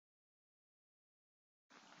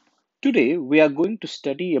Today we are going to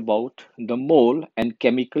study about the mole and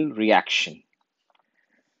chemical reaction.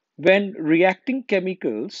 When reacting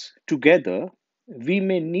chemicals together, we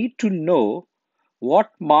may need to know what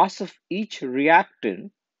mass of each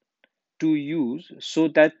reactant to use so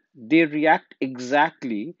that they react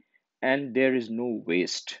exactly and there is no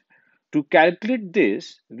waste. To calculate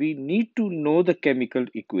this, we need to know the chemical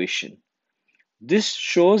equation. This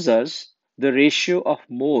shows us the ratio of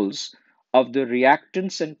moles of the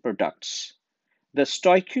reactants and products, the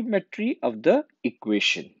stoichiometry of the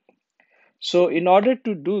equation. So in order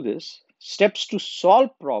to do this, steps to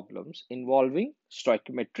solve problems involving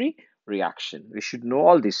stoichiometry reaction. We should know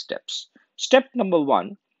all these steps. Step number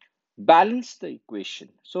one, balance the equation.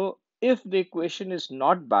 So if the equation is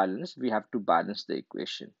not balanced, we have to balance the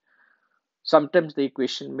equation. Sometimes the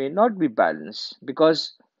equation may not be balanced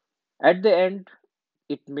because at the end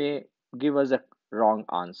it may give us a wrong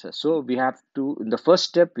answer. So we have to, in the first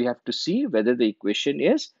step, we have to see whether the equation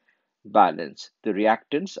is balanced. The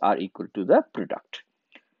reactants are equal to the product.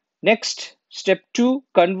 Next, step two,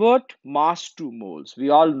 convert mass to moles. We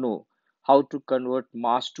all know how to convert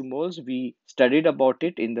mass to moles. We studied about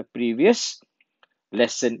it in the previous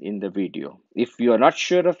lesson in the video. If you are not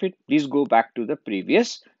sure of it, please go back to the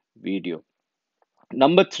previous video.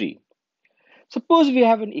 Number three, suppose we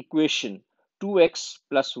have an equation 2x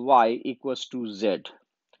plus y equals to z.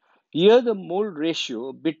 Here the mole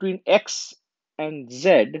ratio between x and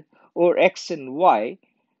z or x and y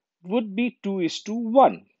would be 2 is to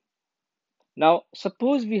 1. Now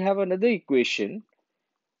suppose we have another equation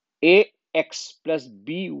ax plus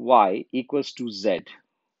by equals to z.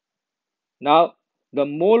 Now the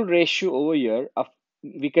mole ratio over here,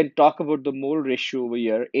 we can talk about the mole ratio over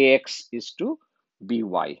here, ax is to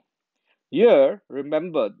by. Here,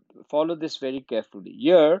 remember, follow this very carefully.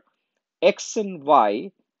 Here, X and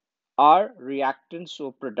Y are reactants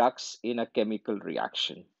or products in a chemical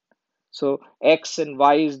reaction. So X and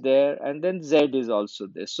Y is there, and then Z is also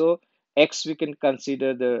there. So X we can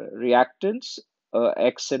consider the reactants,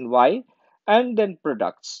 X and Y, and then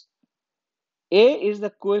products. A is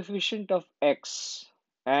the coefficient of X,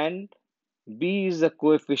 and B is the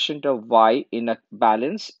coefficient of Y in a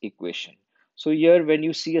balance equation. So here when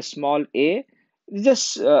you see a small a,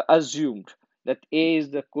 just assumed that A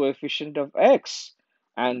is the coefficient of X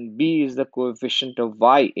and B is the coefficient of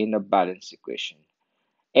Y in a balance equation.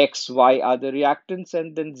 X, Y are the reactants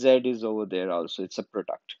and then Z is over there also. It's a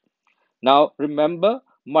product. Now remember,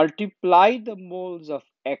 multiply the moles of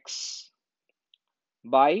X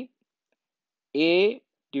by A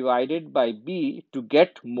divided by B to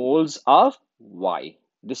get moles of Y.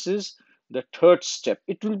 This is the third step.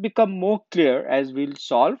 It will become more clear as we'll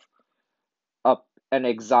solve up an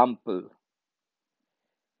example.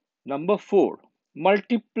 Number 4.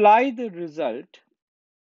 Multiply the result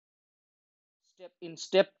in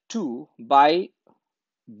step 2 by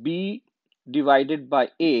B divided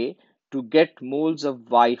by A to get moles of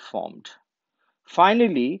Y formed.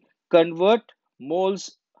 Finally, convert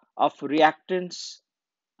moles of reactants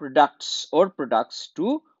products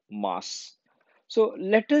to mass. So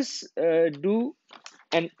let us do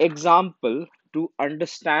an example to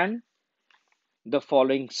understand the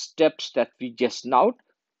following steps that we just now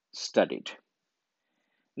studied.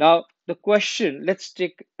 Now the question, let's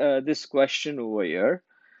take this question over here.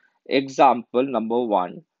 Example number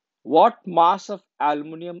 1. What mass of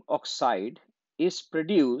aluminum oxide is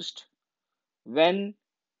produced when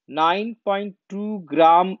 9.2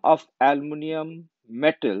 gram of aluminum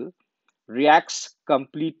metal reacts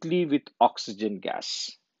completely with oxygen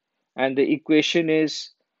gas? And the equation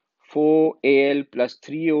is 4Al plus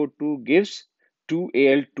 3O2 gives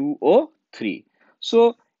 2Al2O3.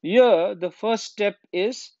 So here the first step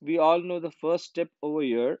is, we all know the first step over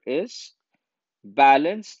here is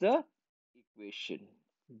balance the equation.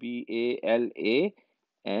 BALANCE,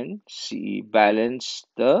 balance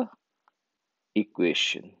the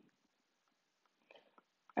equation.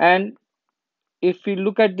 And if we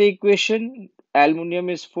look at the equation, aluminum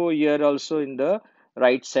is 4 here also in the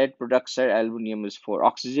right side, product side, aluminum is 4.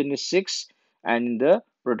 Oxygen is 6, and in the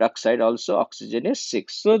product side also, oxygen is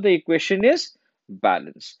 6. So the equation is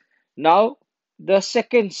balanced. Now, the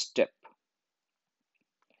second step.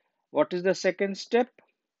 What is the second step?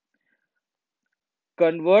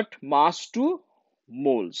 Convert mass to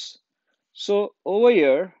moles. So over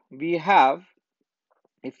here, we have,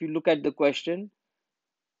 if you look at the question,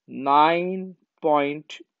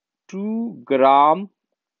 9.2 gram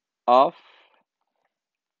of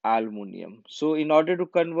aluminum. So in order to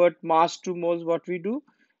convert mass to moles, what we do?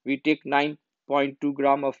 We take 9.2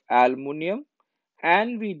 gram of aluminum,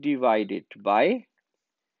 and we divide it by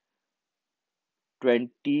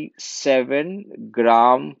 27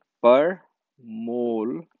 gram per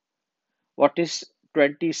mole. What is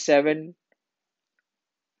 27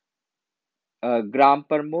 gram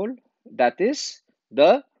per mole? That is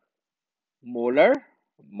the molar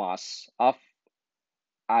mass of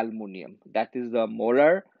aluminium. That is the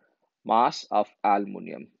molar mass of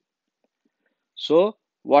aluminium. So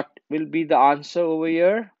what will be the answer over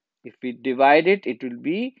here? If we divide it, it will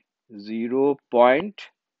be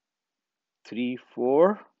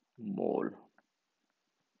 0.34 mole.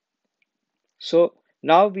 So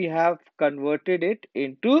now we have converted it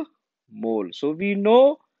into mole. So we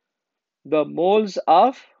know the moles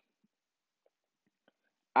of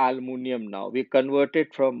aluminium now. We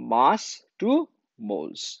converted from mass to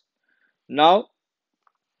moles. Now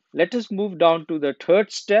let us move down to the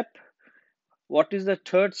third step. What is the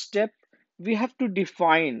third step? We have to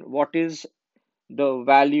define what is the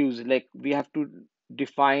values, like we have to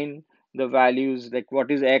define the values, like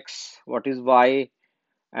what is x, what is y,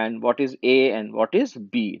 and what is a, and what is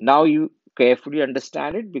b. Now you carefully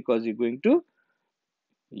understand it because you're going to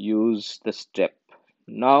use the step.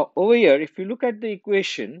 Now over here, if you look at the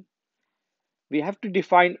equation, we have to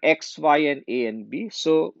define x, y, and a and b.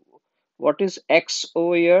 So what is x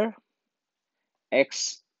over here?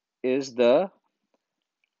 X is the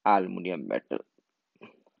aluminum metal.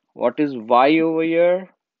 What is y over here?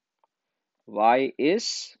 Y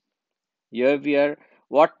is, here we are,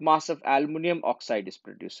 what mass of aluminum oxide is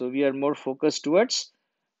produced. So we are more focused towards,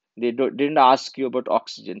 didn't ask you about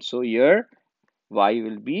oxygen. So here Y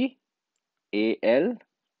will be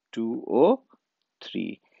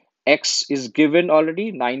Al2O3. X is given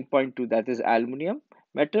already, 9.2, that is aluminum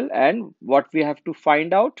metal. And what we have to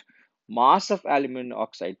find out, mass of aluminum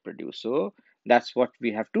oxide produced. So that's what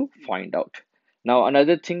we have to find out. Now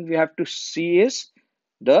another thing we have to see is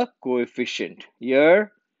the coefficient.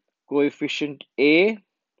 Here coefficient A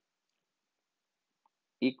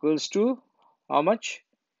equals to how much?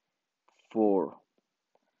 4.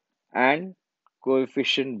 And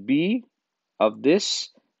coefficient B of this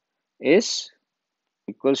is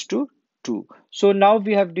equals to 2. So now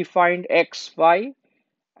we have defined x, y,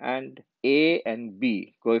 and A and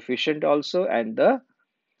B, coefficient also, and the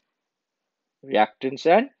reactants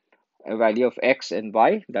and a value of x and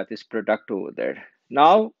y, that is product over there.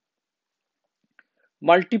 Now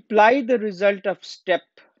multiply the result of step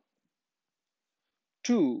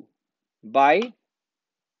 2 by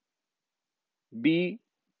B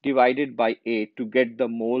divided by A to get the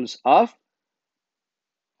moles of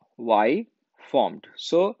Y formed.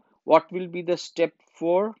 So what will be the step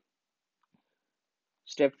 4?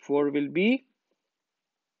 Step 4 will be,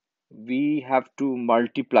 we have to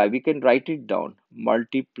multiply. We can write it down.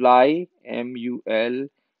 Multiply, multiply,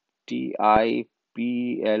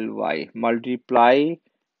 multiply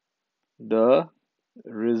the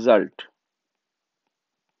result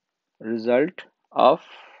of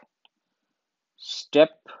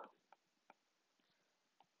step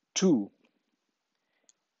 2.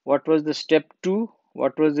 What was the step 2?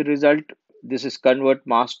 What was the result? This is convert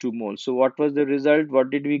mass to mole. So what was the result? What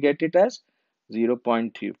did we get it as?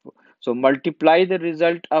 0.34. So multiply the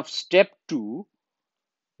result of step 2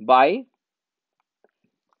 by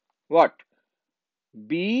what?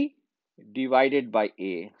 B divided by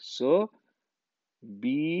A. So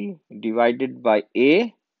B divided by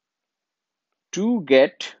A to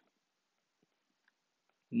get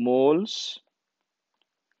moles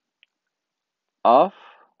of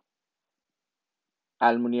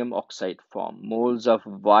aluminum oxide formed, moles of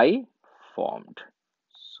Y formed.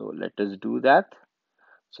 So let us do that.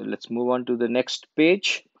 So let's move on to the next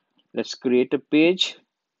page. Let's create a page.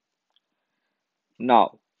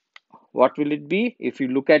 Now, what will it be? If you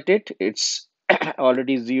look at it, it's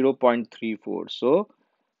already 0.34. So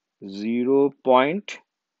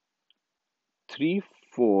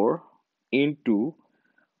 0.34 into,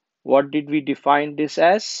 what did we define this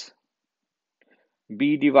as?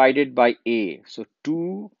 B divided by A. So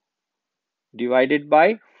 2 divided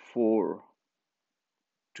by 4.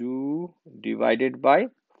 2 divided by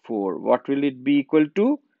 4. What will it be equal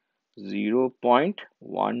to?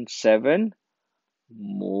 0.17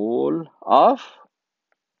 mole of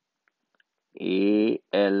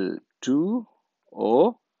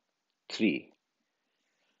Al2O3.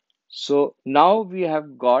 So now we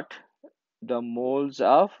have got the moles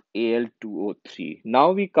of Al2O3.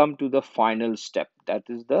 Now we come to the final step, that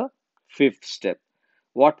is the fifth step.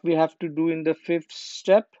 What we have to do in the fifth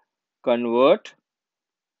step? Convert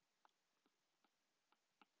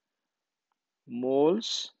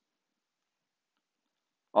moles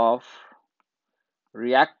of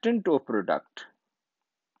reactant or product,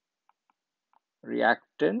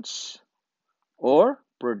 reactants or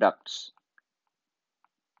products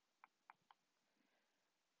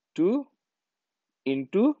to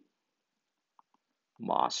into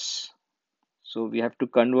mass. So we have to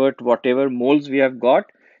convert whatever moles we have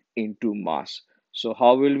got into mass. So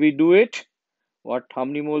how will we do it? How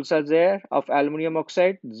many moles are there of aluminum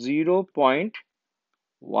oxide?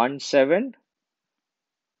 0.17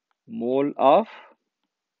 mole of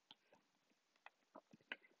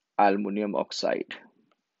aluminum oxide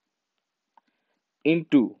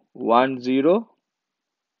into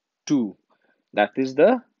 102. That is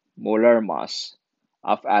the molar mass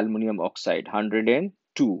of aluminum oxide,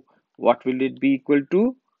 102. What will it be equal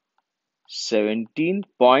to?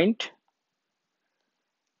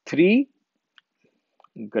 17.3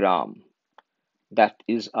 gram. That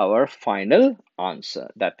is our final answer.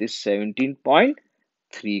 That is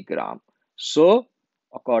 17.3 gram. So,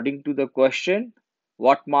 according to the question,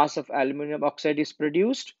 what mass of aluminum oxide is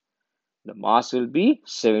produced? The mass will be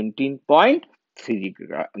 17.3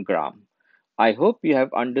 gram. I hope you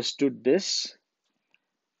have understood this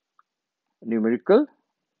numerical.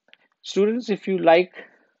 Students, if you like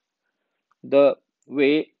the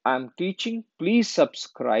way I'm teaching, please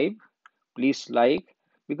subscribe, please like,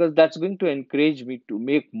 because that's going to encourage me to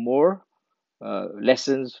make more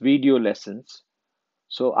lessons, video lessons.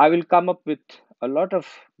 So I will come up with a lot of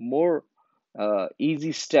more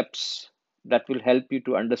easy steps that will help you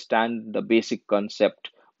to understand the basic concept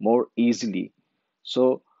more easily.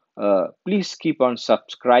 So please keep on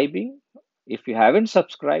subscribing if you haven't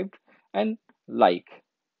subscribed, and like.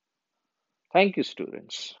 Thank you,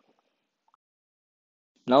 students.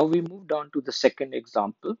 Now we moved on to the second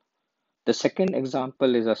example. The second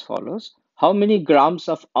example is as follows. How many grams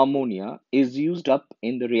of ammonia is used up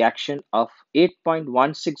in the reaction of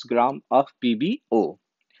 8.16 gram of PbO?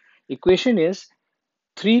 Equation is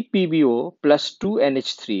 3 PbO plus 2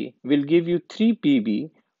 NH3 will give you 3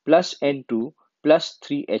 Pb plus N2 plus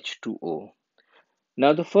 3 H2O.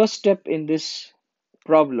 Now the first step in this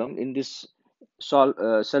problem, in this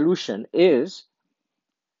solution, is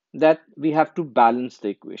that we have to balance the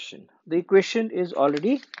equation. The equation is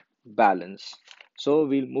already balanced. So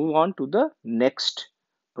we'll move on to the next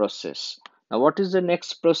process. Now, what is the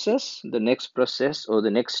next process? The next process or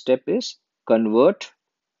the next step is convert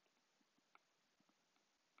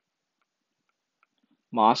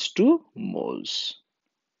mass to moles.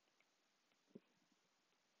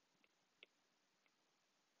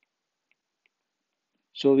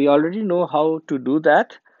 So we already know how to do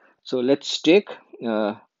that. So let's take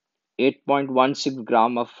 8.16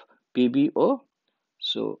 gram of PbO.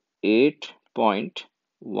 So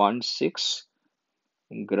 8.16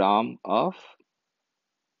 gram of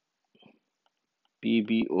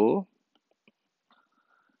PbO,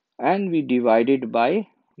 and we divide it by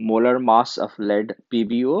molar mass of lead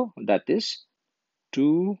PbO, that is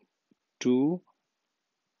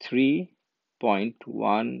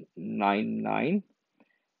 223.199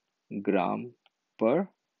 gram per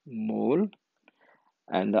mole,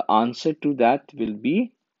 and the answer to that will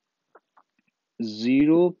be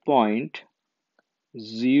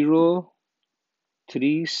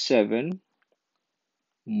 0.037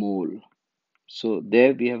 mole. So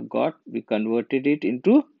there we converted it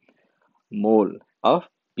into mole of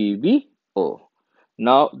PbO.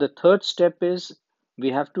 Now the third step is we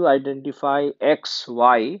have to identify X,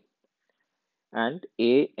 Y, and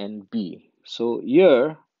A and B. So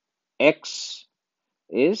here X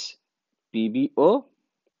is PbO,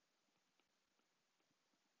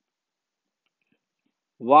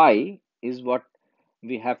 Y is what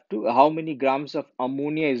we have to, how many grams of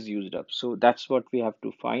ammonia is used up. So that's what we have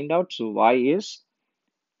to find out. So Y is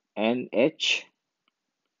NH3.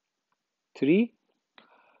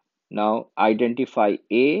 Now identify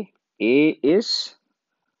A. A is,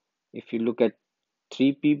 if you look at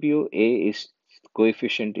 3 PbO, A is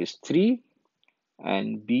coefficient is 3,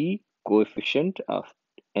 and B coefficient of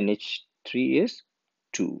NH3 is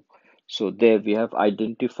 2. So there we have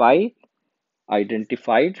identified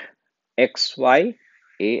X, Y,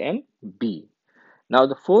 A, and B. Now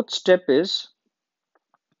the fourth step is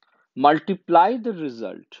multiply the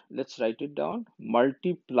result. Let's write it down.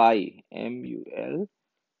 Multiply, multiply,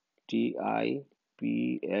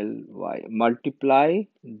 multiply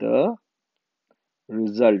the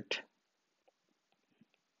result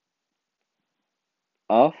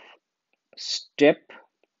of step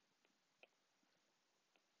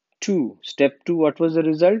 2. Step 2, what was the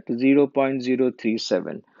result?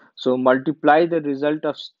 0.037. So multiply the result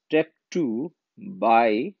of step 2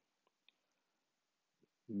 by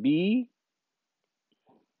B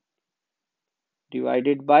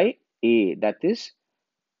divided by A, that is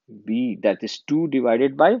B, that is 2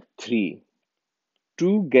 divided by 3.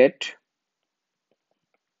 to get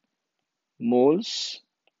moles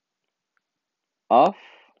of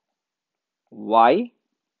Y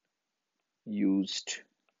used.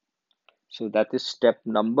 So that is step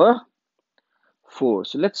number 4.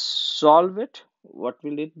 So let's solve it. What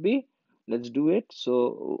will it be? Let's do it.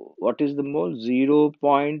 So what is the mole?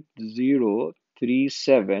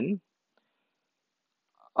 0.037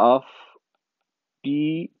 of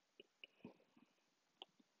P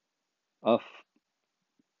of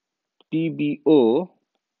PbO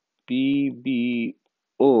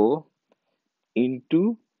PbO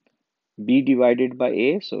into B divided by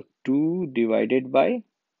A. So 2 divided by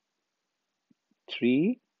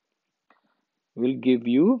 3 will give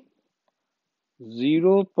you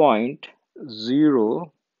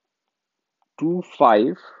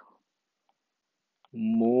 0.025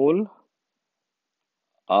 mole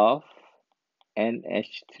of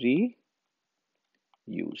NH3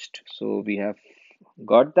 used. So we have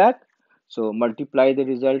got that. So multiply the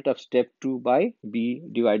result of step 2 by B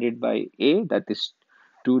divided by A, that is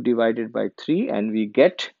 2 divided by 3, and we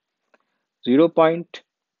get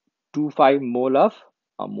 0.25 mole of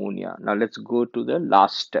ammonia. Now let's go to the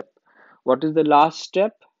last step. What is the last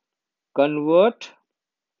step? Convert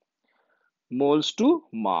moles to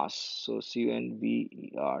mass. So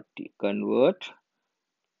CNVERT, convert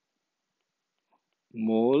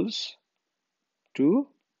moles to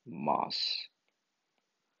mass.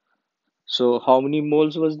 So how many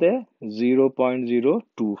moles was there?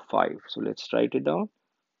 0.025. So let's write it down.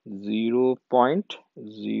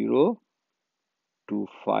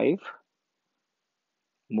 0.025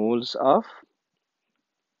 moles of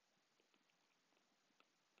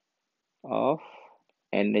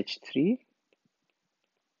NH3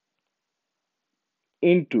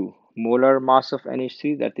 into molar mass of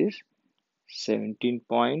NH3, that is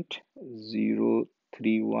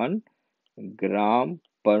 17.031 gram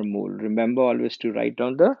per mole. Remember always to write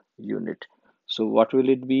down the unit. So what will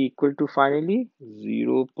it be equal to finally?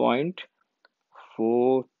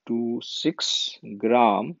 0.426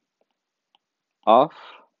 gram of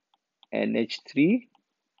NH3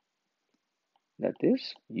 that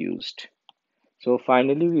is used. So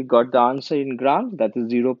finally we got the answer in grams, that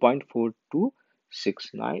is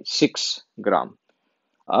 0.42696 gram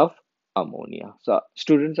of ammonia. So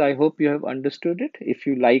students, I hope you have understood it. If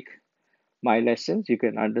you like my lessons, you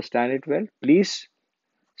can understand it well. Please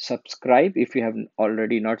subscribe if you have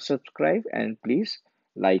already not subscribed, and please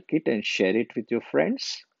like it and share it with your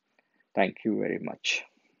friends. Thank you very much.